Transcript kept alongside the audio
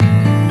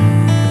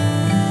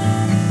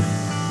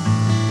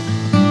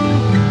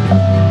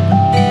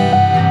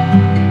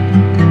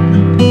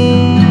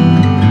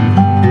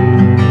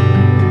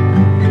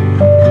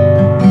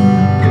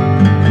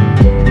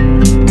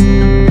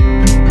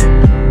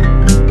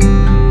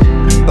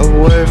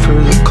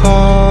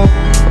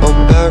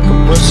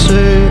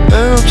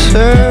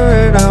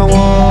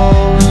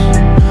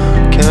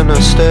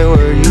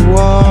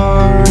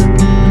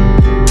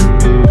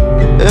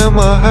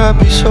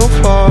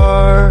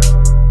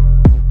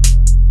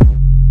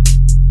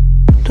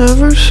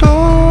Never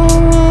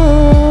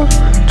saw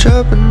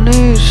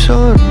Japanese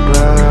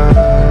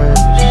sunrise.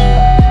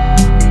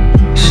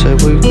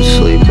 Said we could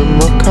sleep in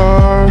my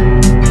car,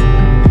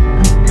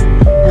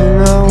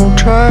 and I won't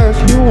try if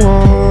you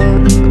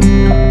want.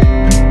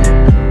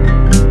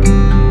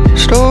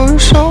 Stole your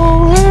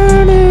soul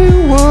and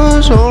it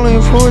was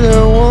only for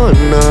that one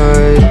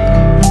night.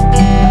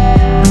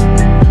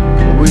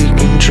 We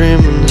can dream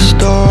in the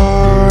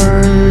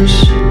stars.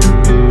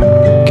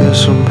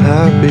 Guess I'm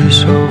happy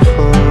so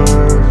far.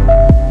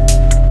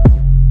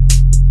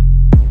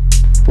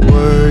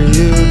 Were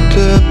you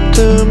dipped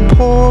in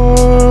poison?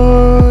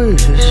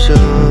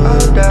 I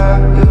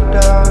die, you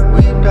die,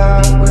 we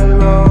die, we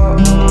roll.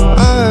 I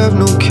have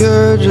no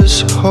cure,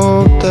 just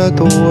hope that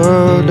the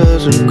world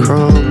doesn't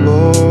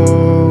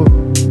crumble.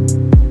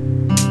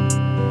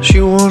 She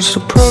wants to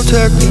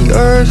protect the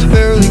earth,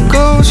 barely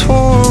goes for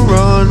a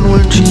run.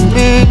 When she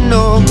need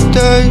no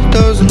day,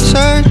 doesn't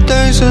say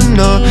days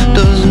enough.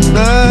 Doesn't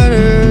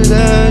matter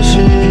that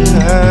she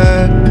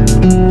had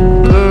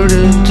good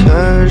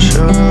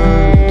intentions.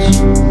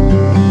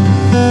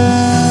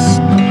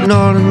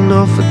 Not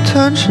enough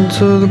attention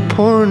to the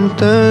important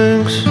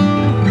things.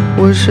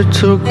 Wish I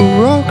took a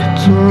rocket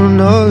to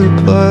another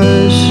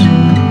place.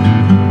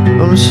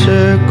 I'm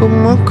sick of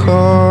my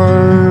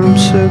car, I'm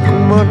sick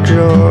of my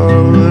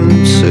job, and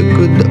I'm sick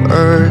of the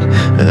earth,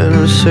 and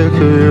I'm sick of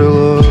your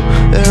love,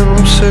 and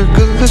I'm sick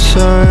of the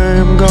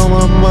same. Got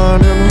my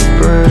mind and my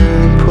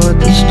brain, put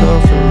the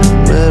stuff in the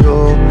middle.